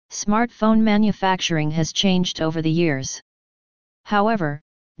Smartphone manufacturing has changed over the years. However,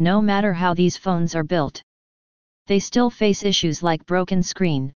 no matter how these phones are built, they still face issues like broken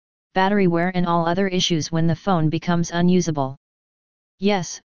screen, battery wear and all other issues when the phone becomes unusable.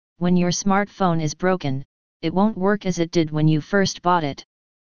 Yes, when your smartphone is broken, it won't work as it did when you first bought it.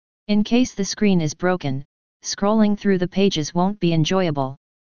 In case the screen is broken, scrolling through the pages won't be enjoyable.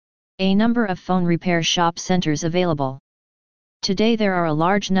 A number of phone repair shop centers available. Today there are a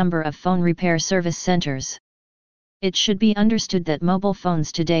large number of phone repair service centers. It should be understood that mobile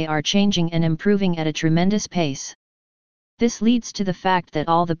phones today are changing and improving at a tremendous pace. This leads to the fact that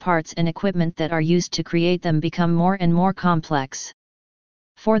all the parts and equipment that are used to create them become more and more complex.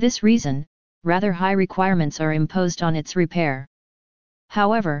 For this reason, rather high requirements are imposed on its repair.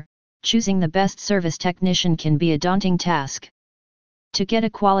 However, choosing the best service technician can be a daunting task. To get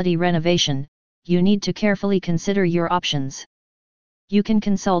a quality renovation, you need to carefully consider your options. You can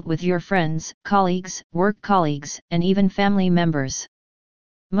consult with your friends, colleagues, work colleagues, and even family members.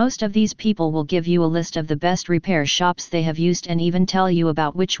 Most of these people will give you a list of the best repair shops they have used and even tell you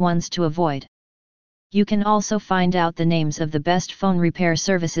about which ones to avoid. You can also find out the names of the best phone repair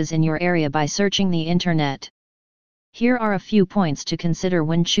services in your area by searching the internet. Here are a few points to consider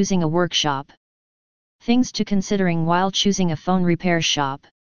when choosing a workshop. Things to considering while choosing a phone repair shop.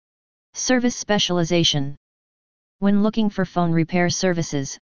 Service specialization. When looking for phone repair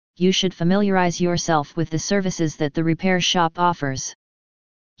services, you should familiarize yourself with the services that the repair shop offers.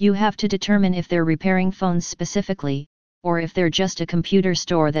 You have to determine if they're repairing phones specifically, or if they're just a computer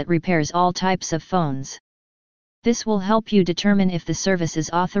store that repairs all types of phones. This will help you determine if the service is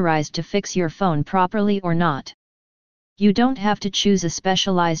authorized to fix your phone properly or not. You don't have to choose a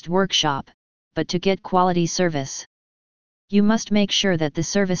specialized workshop, but to get quality service, you must make sure that the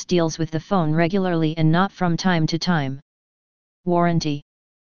service deals with the phone regularly and not from time to time. Warranty.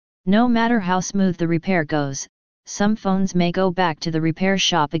 No matter how smooth the repair goes, some phones may go back to the repair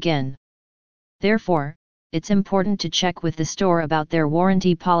shop again. Therefore, it's important to check with the store about their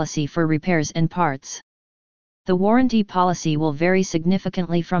warranty policy for repairs and parts. The warranty policy will vary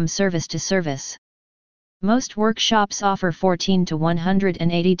significantly from service to service. Most workshops offer 14 to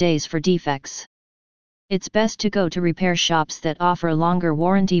 180 days for defects. It's best to go to repair shops that offer longer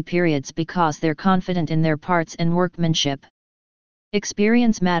warranty periods because they're confident in their parts and workmanship.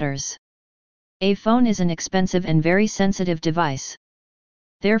 Experience matters. A phone is an expensive and very sensitive device.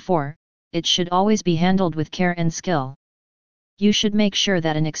 Therefore, it should always be handled with care and skill. You should make sure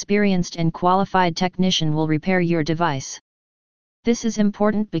that an experienced and qualified technician will repair your device. This is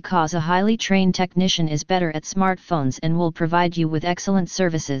important because a highly trained technician is better at smartphones and will provide you with excellent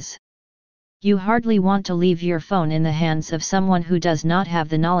services. You hardly want to leave your phone in the hands of someone who does not have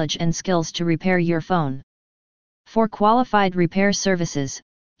the knowledge and skills to repair your phone. For qualified repair services,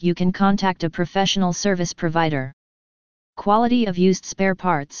 you can contact a professional service provider. Quality of used spare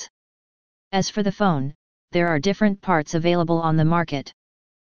parts. As for the phone, there are different parts available on the market.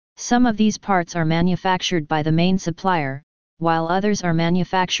 Some of these parts are manufactured by the main supplier, while others are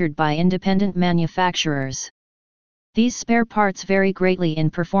manufactured by independent manufacturers. These spare parts vary greatly in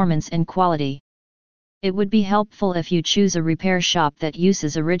performance and quality. It would be helpful if you choose a repair shop that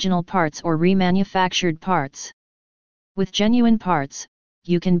uses original parts or remanufactured parts. With genuine parts,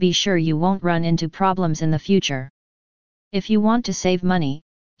 you can be sure you won't run into problems in the future. If you want to save money,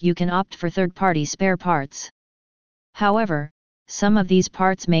 you can opt for third-party spare parts. However, some of these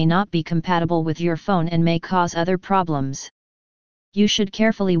parts may not be compatible with your phone and may cause other problems. You should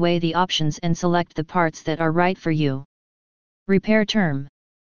carefully weigh the options and select the parts that are right for you. Repair term.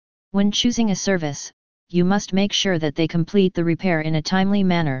 When choosing a service, you must make sure that they complete the repair in a timely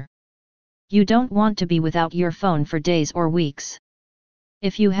manner. You don't want to be without your phone for days or weeks.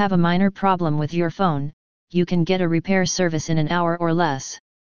 If you have a minor problem with your phone, you can get a repair service in an hour or less.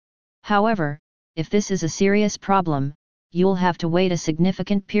 However, if this is a serious problem, you'll have to wait a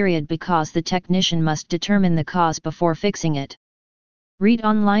significant period because the technician must determine the cause before fixing it. Read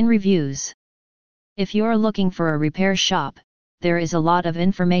online reviews. If you're looking for a repair shop, there is a lot of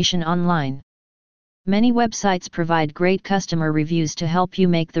information online. Many websites provide great customer reviews to help you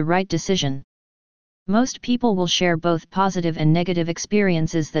make the right decision. Most people will share both positive and negative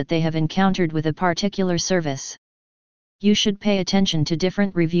experiences that they have encountered with a particular service. You should pay attention to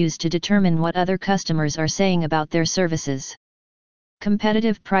different reviews to determine what other customers are saying about their services.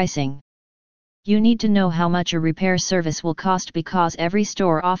 Competitive pricing. You need to know how much a repair service will cost because every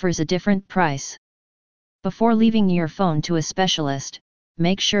store offers a different price. Before leaving your phone to a specialist,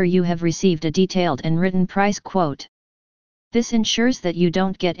 make sure you have received a detailed and written price quote. This ensures that you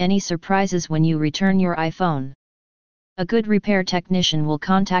don't get any surprises when you return your iPhone. A good repair technician will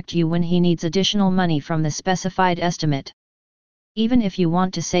contact you when he needs additional money from the specified estimate. Even if you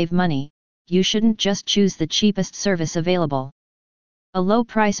want to save money, you shouldn't just choose the cheapest service available. A low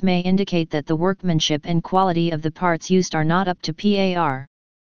price may indicate that the workmanship and quality of the parts used are not up to par.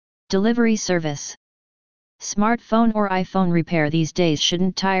 Delivery service. Smartphone or iPhone repair these days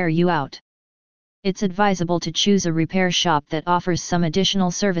shouldn't tire you out. It's advisable to choose a repair shop that offers some additional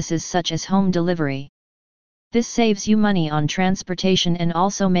services such as home delivery. This saves you money on transportation and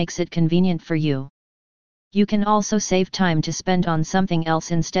also makes it convenient for you. You can also save time to spend on something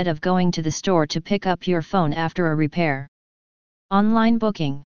else instead of going to the store to pick up your phone after a repair. Online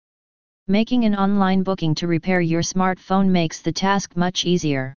booking. Making an online booking to repair your smartphone makes the task much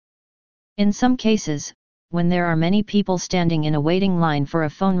easier. In some cases, when there are many people standing in a waiting line for a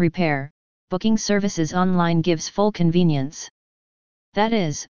phone repair, booking services online gives full convenience. That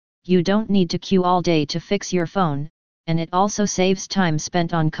is, you don't need to queue all day to fix your phone, and it also saves time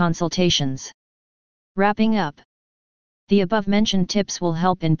spent on consultations. Wrapping up. The above-mentioned tips will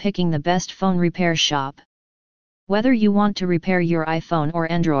help in picking the best phone repair shop. Whether you want to repair your iPhone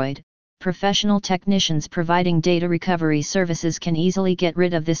or Android, professional technicians providing data recovery services can easily get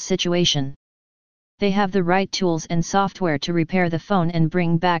rid of this situation. They have the right tools and software to repair the phone and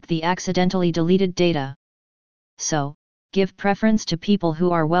bring back the accidentally deleted data. So, give preference to people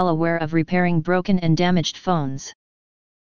who are well aware of repairing broken and damaged phones.